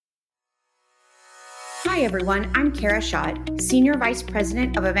Hi, everyone. I'm Kara Schott, Senior Vice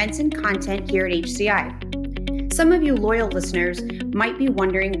President of Events and Content here at HCI. Some of you loyal listeners might be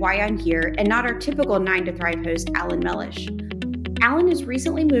wondering why I'm here and not our typical 9 to Thrive host, Alan Mellish. Alan has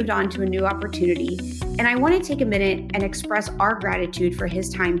recently moved on to a new opportunity, and I want to take a minute and express our gratitude for his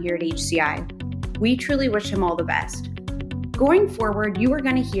time here at HCI. We truly wish him all the best. Going forward, you are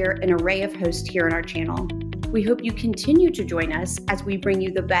going to hear an array of hosts here on our channel. We hope you continue to join us as we bring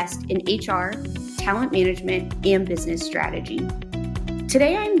you the best in HR, talent management, and business strategy.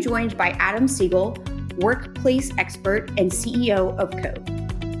 Today, I'm joined by Adam Siegel, workplace expert and CEO of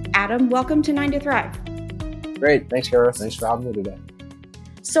Cove. Adam, welcome to 9 to Thrive. Great. Thanks, Kara. Thanks for having me today.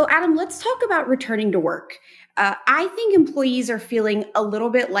 So, Adam, let's talk about returning to work. I think employees are feeling a little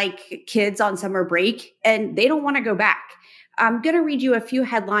bit like kids on summer break, and they don't want to go back. I'm going to read you a few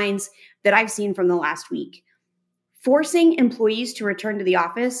headlines that I've seen from the last week. Forcing employees to return to the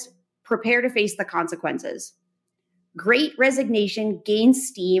office, prepare to face the consequences. Great resignation gains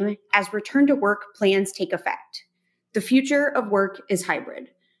steam as return to work plans take effect. The future of work is hybrid.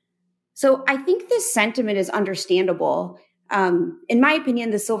 So I think this sentiment is understandable. In my opinion,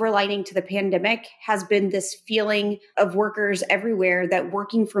 the silver lining to the pandemic has been this feeling of workers everywhere that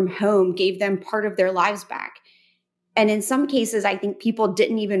working from home gave them part of their lives back. And in some cases, I think people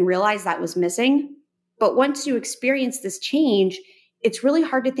didn't even realize that was missing. But once you experience this change, it's really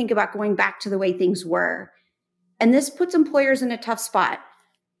hard to think about going back to the way things were. And this puts employers in a tough spot.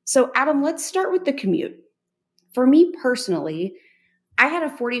 So Adam, let's start with the commute. For me personally, I had a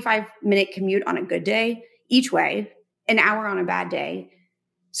 45-minute commute on a good day, each way, an hour on a bad day.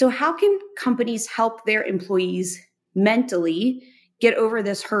 So how can companies help their employees mentally get over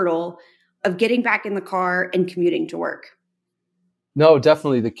this hurdle of getting back in the car and commuting to work? No,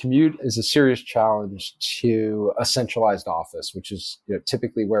 definitely. The commute is a serious challenge to a centralized office, which is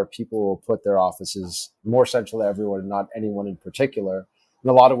typically where people will put their offices more central to everyone and not anyone in particular. In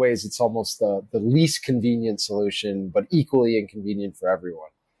a lot of ways, it's almost the least convenient solution, but equally inconvenient for everyone,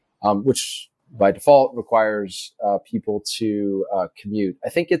 which by default requires people to commute. I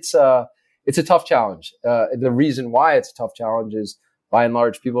think it's a tough challenge. The reason why it's a tough challenge is, by and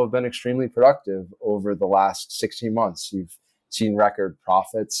large, people have been extremely productive over the last 16 months. You've seen record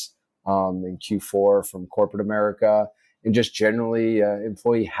profits in Q4 from corporate America, and just generally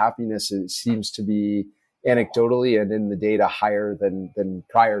employee happiness seems to be anecdotally and in the data higher than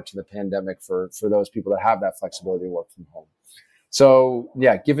prior to the pandemic for those people that have that flexibility to work from home. So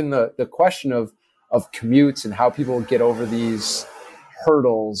yeah, given the question of commutes and how people get over these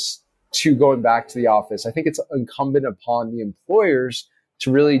hurdles to going back to the office, I think it's incumbent upon the employers to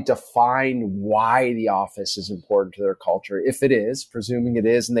really define why the office is important to their culture, if it is, presuming it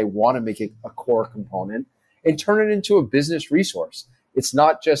is, and they want to make it a core component, and turn it into a business resource. It's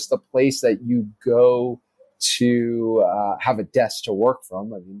not just the place that you go to have a desk to work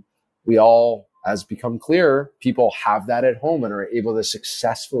from. I mean, we all, as become clearer, people have that at home and are able to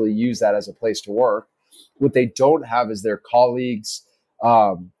successfully use that as a place to work. What they don't have is their colleagues,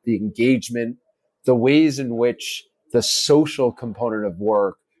 the engagement, the ways in which the social component of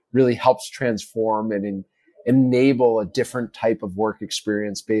work really helps transform and enable a different type of work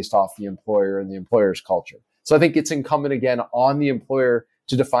experience based off the employer and the employer's culture. So I think it's incumbent again on the employer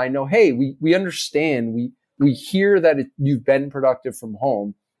to define, no, hey, we understand, we hear that you've been productive from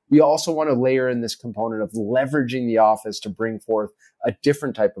home. We also want to layer in this component of leveraging the office to bring forth a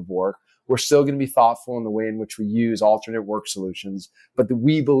different type of work. We're still going to be thoughtful in the way in which we use alternate work solutions, but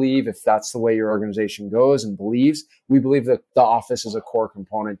we believe if that's the way your organization goes and believes, we believe that the office is a core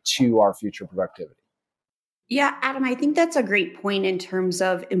component to our future productivity. Yeah, Adam, I think that's a great point in terms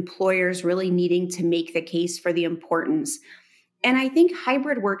of employers really needing to make the case for the importance. And I think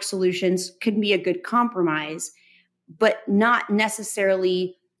hybrid work solutions can be a good compromise, but not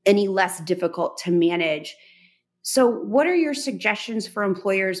necessarily any less difficult to manage. So what are your suggestions for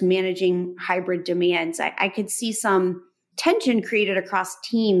employers managing hybrid demands? I could see some tension created across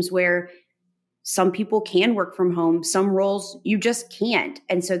teams where some people can work from home, some roles you just can't.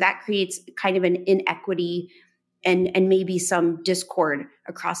 And so that creates kind of an inequity and maybe some discord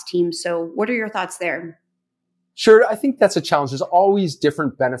across teams. So what are your thoughts there? Sure. I think that's a challenge. There's always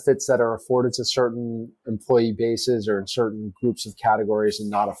different benefits that are afforded to certain employee bases or in certain groups of categories and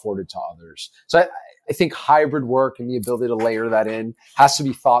not afforded to others. So I think hybrid work and the ability to layer that in has to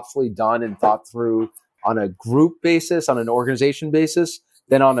be thoughtfully done and thought through on a group basis, on an organization basis,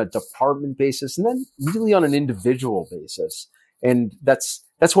 then on a department basis, and then really on an individual basis. And that's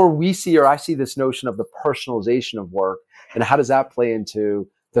where we see, or I see, this notion of the personalization of work and how does that play into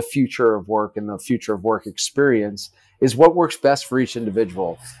the future of work and the future of work experience. is what works best for each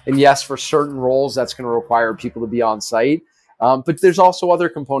individual. And yes, for certain roles, that's going to require people to be on site. But there's also other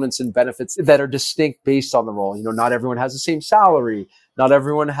components and benefits that are distinct based on the role. Not everyone has the same salary. Not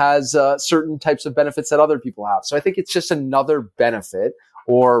everyone has certain types of benefits that other people have. So I think it's just another benefit,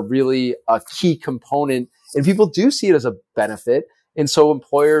 or really a key component. And people do see it as a benefit. And so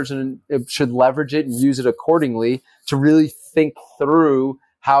employers should leverage it and use it accordingly to really think through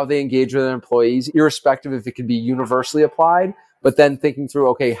how they engage with their employees, irrespective if it can be universally applied, but then thinking through,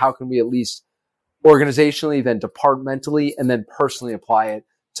 okay, how can we at least organizationally, then departmentally, and then personally apply it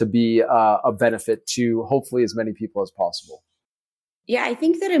to be a benefit to hopefully as many people as possible. Yeah, I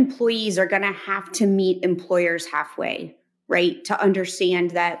think that employees are going to have to meet employers halfway, right? To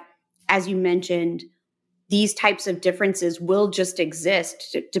understand that, as you mentioned, these types of differences will just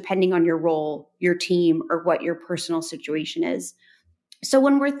exist depending on your role, your team, or what your personal situation is. So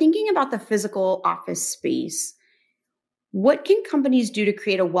when we're thinking about the physical office space, what can companies do to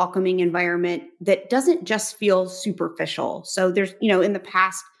create a welcoming environment that doesn't just feel superficial? So there's, in the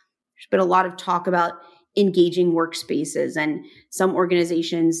past, there's been a lot of talk about engaging workspaces, and some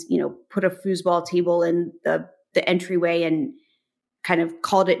organizations, put a foosball table in the entryway and kind of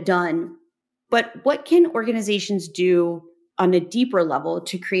called it done. But what can organizations do on a deeper level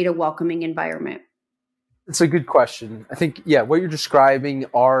to create a welcoming environment? It's a good question. I think, what you're describing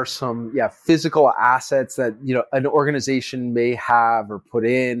are some, physical assets that, an organization may have or put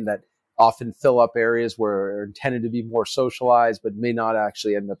in that often fill up areas where are intended to be more socialized, but may not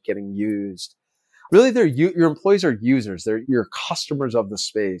actually end up getting used. Really, your employees are users. They're your customers of the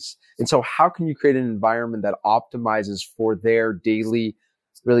space. And so how can you create an environment that optimizes for their daily,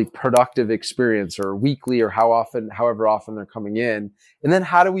 really productive experience, or weekly, or however often they're coming in? And then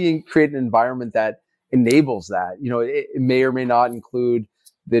how do we create an environment that enables that? It may or may not include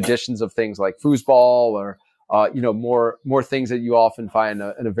the additions of things like foosball or, more things that you often find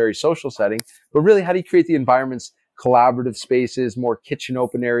in a very social setting. But really, how do you create the environments, collaborative spaces, more kitchen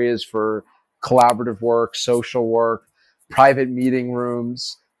open areas for collaborative work, social work, private meeting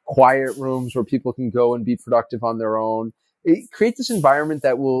rooms, quiet rooms where people can go and be productive on their own? Create this environment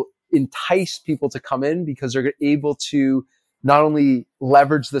that will entice people to come in because they're able to not only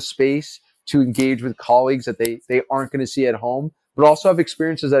leverage the space to engage with colleagues that they aren't going to see at home, but also have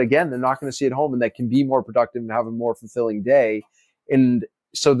experiences that, again, they're not going to see at home and that can be more productive and have a more fulfilling day. And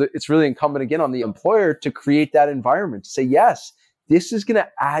so it's really incumbent, again, on the employer to create that environment, to say, yes, this is going to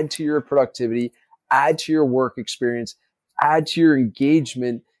add to your productivity, add to your work experience, add to your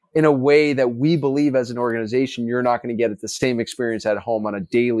engagement in a way that we believe as an organization you're not going to get at the same experience at home on a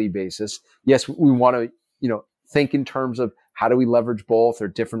daily basis. Yes, we want to, think in terms of how do we leverage both or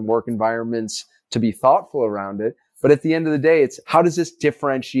different work environments to be thoughtful around it. But at the end of the day, it's how does this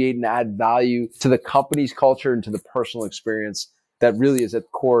differentiate and add value to the company's culture and to the personal experience that really is at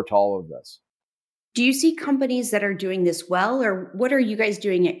core to all of this. Do you see companies that are doing this well, or what are you guys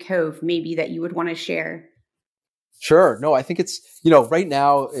doing at Cove maybe that you would want to share? Sure. No, I think it's, right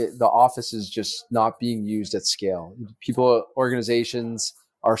now the office is just not being used at scale. Organizations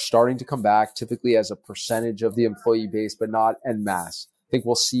are starting to come back, typically as a percentage of the employee base, but not en masse. I think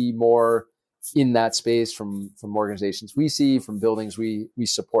we'll see more in that space from organizations we see, from buildings we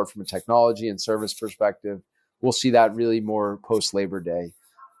support from a technology and service perspective. We'll see that really more post Labor Day.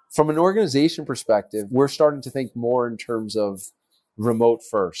 From an organization perspective, we're starting to think more in terms of remote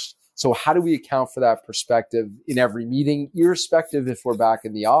first. So how do we account for that perspective in every meeting, irrespective if we're back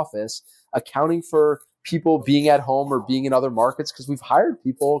in the office, accounting for people being at home or being in other markets, because we've hired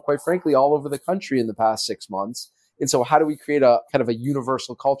people, quite frankly, all over the country in the past 6 months. And so how do we create a kind of a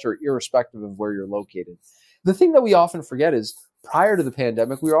universal culture irrespective of where you're located? The thing that we often forget is prior to the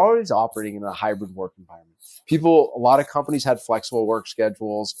pandemic, we were always operating in a hybrid work environment. A lot of companies had flexible work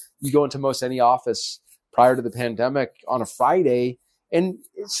schedules. You go into most any office prior to the pandemic on a Friday, and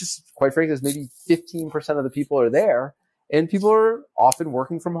it's just, quite frankly, there's maybe 15% of the people are there, and people are often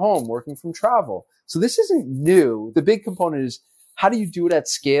working from home, working from travel. So this isn't new. The big component is how do you do it at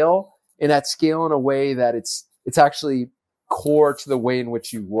scale, and at scale in a way that it's actually core to the way in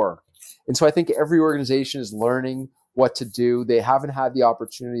which you work. And so I think every organization is learning what to do. They haven't had the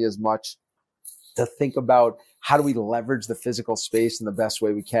opportunity as much to think about how do we leverage the physical space in the best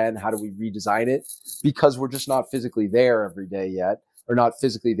way we can? How do we redesign it? Because we're just not physically there every day yet, or not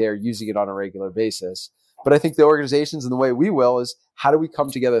physically there using it on a regular basis. But I think the organizations and the way we will is how do we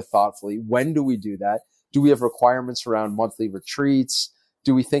come together thoughtfully? When do we do that? Do we have requirements around monthly retreats?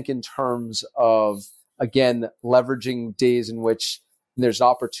 Do we think in terms of, again, leveraging days in which there's an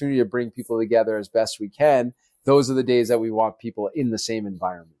opportunity to bring people together as best we can? Those are the days that we want people in the same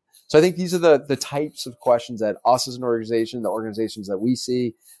environment. So I think these are the types of questions that us as an organization, the organizations that we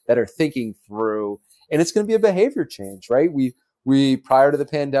see that are thinking through, and it's going to be a behavior change, right? We prior to the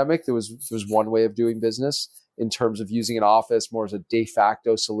pandemic, there was one way of doing business in terms of using an office more as a de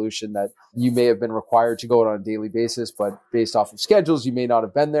facto solution that you may have been required to go on a daily basis, but based off of schedules, you may not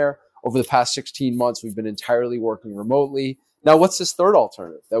have been there. Over the past 16 months, we've been entirely working remotely. Now, what's this third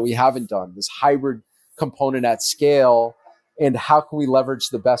alternative that we haven't done, this hybrid component at scale? And how can we leverage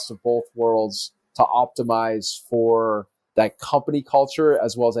the best of both worlds to optimize for that company culture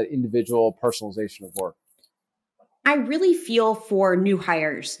as well as that individual personalization of work? I really feel for new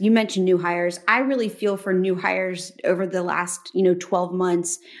hires. You mentioned new hires. I really feel for new hires over the last, 12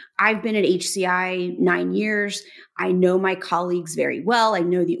 months. I've been at HCI 9 years. I know my colleagues very well. I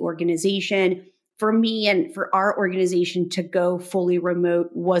know the organization. For me and for our organization to go fully remote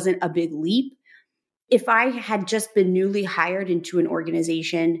wasn't a big leap. If I had just been newly hired into an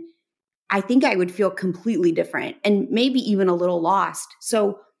organization, I think I would feel completely different and maybe even a little lost.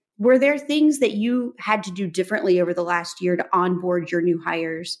 So were there things that you had to do differently over the last year to onboard your new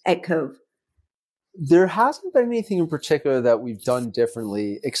hires at Cove? There hasn't been anything in particular that we've done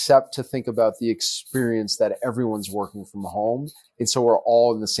differently, except to think about the experience that everyone's working from home. And so we're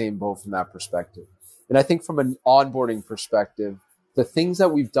all in the same boat from that perspective. And I think from an onboarding perspective, the things that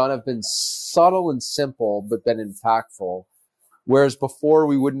we've done have been subtle and simple, but been impactful. Whereas before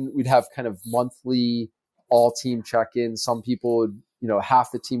we'd have kind of monthly all team check-ins. Some people would,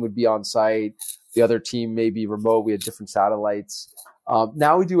 half the team would be on site. The other team may be remote. We had different satellites.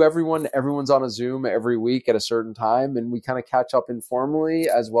 Now we do everyone's on a Zoom every week at a certain time, and we kind of catch up informally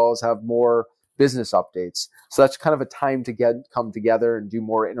as well as have more business updates. So that's kind of a time to come together and do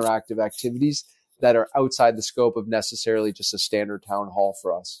more interactive activities that are outside the scope of necessarily just a standard town hall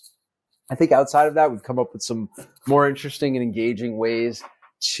for us. I think outside of that, we've come up with some more interesting and engaging ways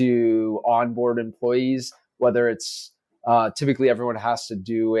to onboard employees, whether it's typically everyone has to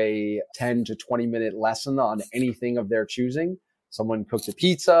do a 10 to 20 minute lesson on anything of their choosing. Someone cooked a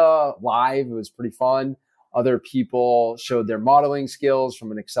pizza live. It was pretty fun. Other people showed their modeling skills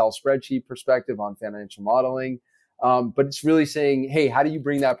from an Excel spreadsheet perspective on financial modeling. But it's really saying, hey, how do you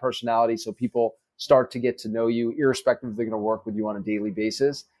bring that personality so people start to get to know you, irrespective if they're going to work with you on a daily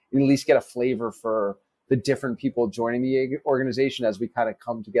basis, and at least get a flavor for the different people joining the organization as we kind of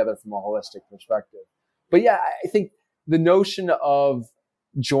come together from a holistic perspective. But yeah, I think the notion of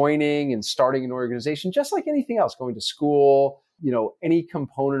joining and starting an organization, just like anything else, going to school, any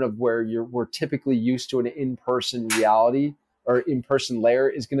component of where we're typically used to an in-person reality or in-person layer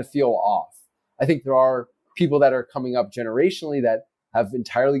is going to feel off. I think there are people that are coming up generationally that have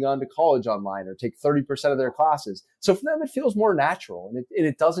entirely gone to college online or take 30% of their classes. So for them, it feels more natural and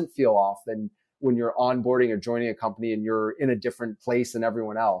it doesn't feel off than when you're onboarding or joining a company and you're in a different place than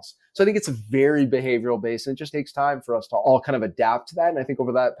everyone else. So I think it's a very behavioral based, and it just takes time for us to all kind of adapt to that. And I think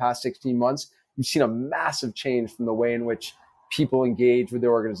over that past 16 months, you've seen a massive change from the way in which people engage with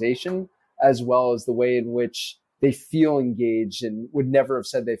their organization, as well as the way in which they feel engaged and would never have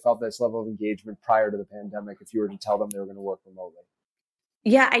said they felt this level of engagement prior to the pandemic if you were to tell them they were going to work remotely.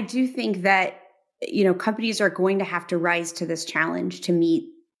 Yeah, I do think that, companies are going to have to rise to this challenge to meet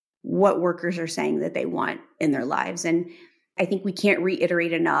what workers are saying that they want in their lives. And I think we can't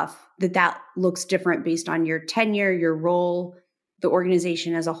reiterate enough that looks different based on your tenure, your role, the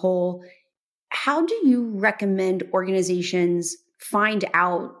organization as a whole. How do you recommend organizations find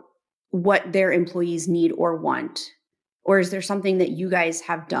out what their employees need or want? Or is there something that you guys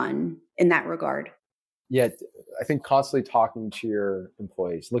have done in that regard? Yeah, I think constantly talking to your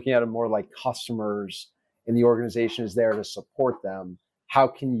employees, looking at them more like customers, and the organization is there to support them. How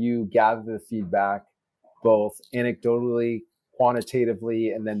can you gather the feedback, both anecdotally, quantitatively,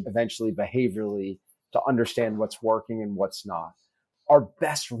 and then eventually behaviorally, to understand what's working and what's not? Our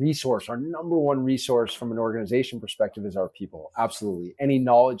best resource, our number one resource from an organization perspective is our people. Absolutely. Any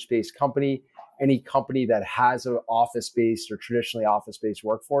knowledge-based company, any company that has an office-based or traditionally office-based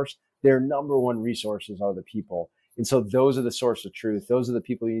workforce, their number one resources are the people. And so those are the source of truth. Those are the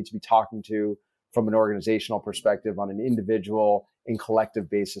people you need to be talking to from an organizational perspective on an individual and collective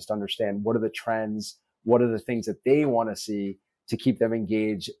basis to understand what are the trends, what are the things that they want to see to keep them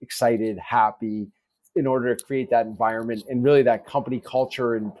engaged, excited, happy, in order to create that environment and really that company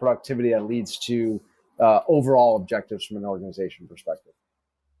culture and productivity that leads to overall objectives from an organization perspective.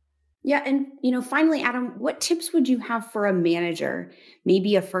 Yeah. And, finally, Adam, what tips would you have for a manager,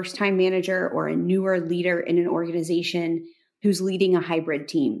 maybe a first-time manager or a newer leader in an organization who's leading a hybrid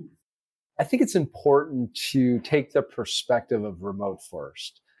team? I think it's important to take the perspective of remote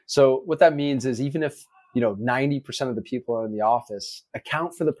first. So what that means is even if 90% of the people are in the office,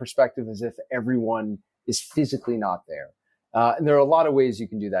 account for the perspective as if everyone is physically not there. And there are a lot of ways you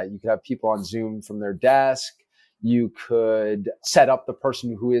can do that. You could have people on Zoom from their desk. You could set up the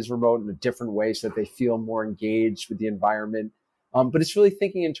person who is remote in a different way so that they feel more engaged with the environment. But it's really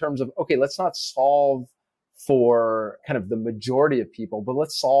thinking in terms of, okay, let's not solve for kind of the majority of people, but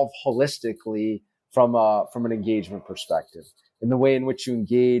let's solve holistically from an engagement perspective. And the way in which you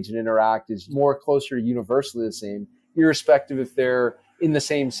engage and interact is more closer to universally the same, irrespective if they're in the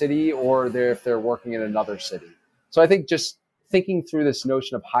same city or if they're working in another city. So I think just thinking through this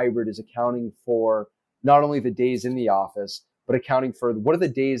notion of hybrid is accounting for not only the days in the office, but accounting for what are the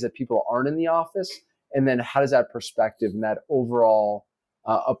days that people aren't in the office, and then how does that perspective and that overall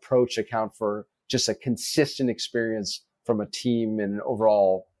approach account for just a consistent experience from a team and an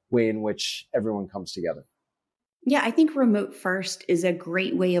overall way in which everyone comes together. Yeah, I think remote first is a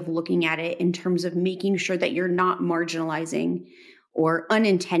great way of looking at it in terms of making sure that you're not marginalizing or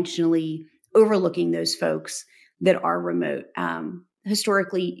unintentionally overlooking those folks that are remote.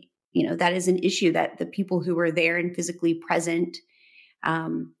 Historically, that is an issue that the people who are there and physically present,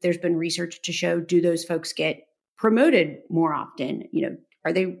 there's been research to show, do those folks get promoted more often?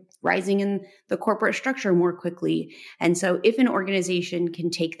 Are they rising in the corporate structure more quickly? And so if an organization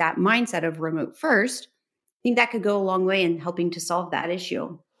can take that mindset of remote first, I think that could go a long way in helping to solve that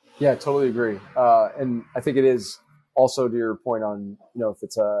issue. Yeah, totally agree. And I think it is also to your point on, if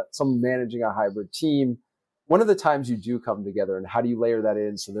it's someone managing a hybrid team, one of the times you do come together and how do you layer that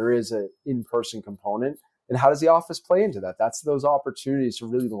in? So there is an in-person component, and how does the office play into that? That's those opportunities to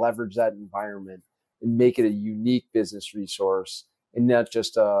really leverage that environment and make it a unique business resource and not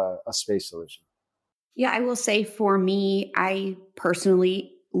just a space solution. Yeah, I will say for me, I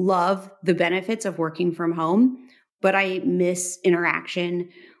personally love the benefits of working from home, but I miss interaction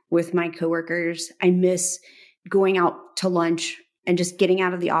with my coworkers. I miss going out to lunch and just getting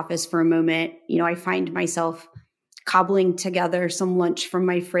out of the office for a moment. I find myself cobbling together some lunch from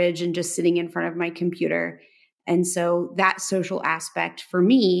my fridge and just sitting in front of my computer. And so that social aspect for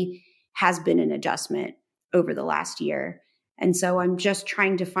me has been an adjustment over the last year. And so I'm just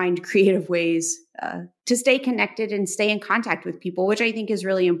trying to find creative ways to stay connected and stay in contact with people, which I think is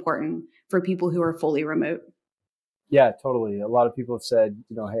really important for people who are fully remote. Yeah, totally. A lot of people have said,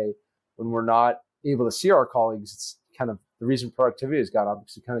 hey, when we're not able to see our colleagues, it's kind of the reason productivity has gone up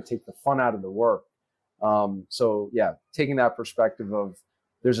because you kind of take the fun out of the work. So yeah, taking that perspective of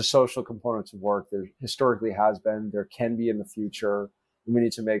there's a social component to work. There historically has been, there can be in the future. And we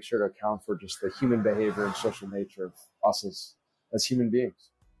need to make sure to account for just the human behavior and social nature of us as human beings.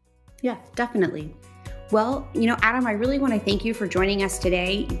 Yeah, definitely. Well, Adam, I really want to thank you for joining us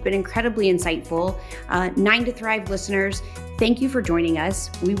today. You've been incredibly insightful. 9 to Thrive listeners, thank you for joining us.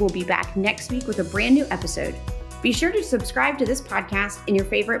 We will be back next week with a brand new episode. Be sure to subscribe to this podcast in your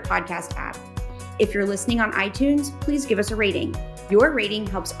favorite podcast app. If you're listening on iTunes, please give us a rating. Your rating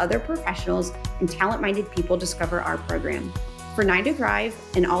helps other professionals and talent-minded people discover our program. For 9 to Thrive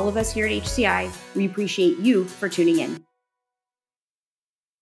and all of us here at HCI, we appreciate you for tuning in.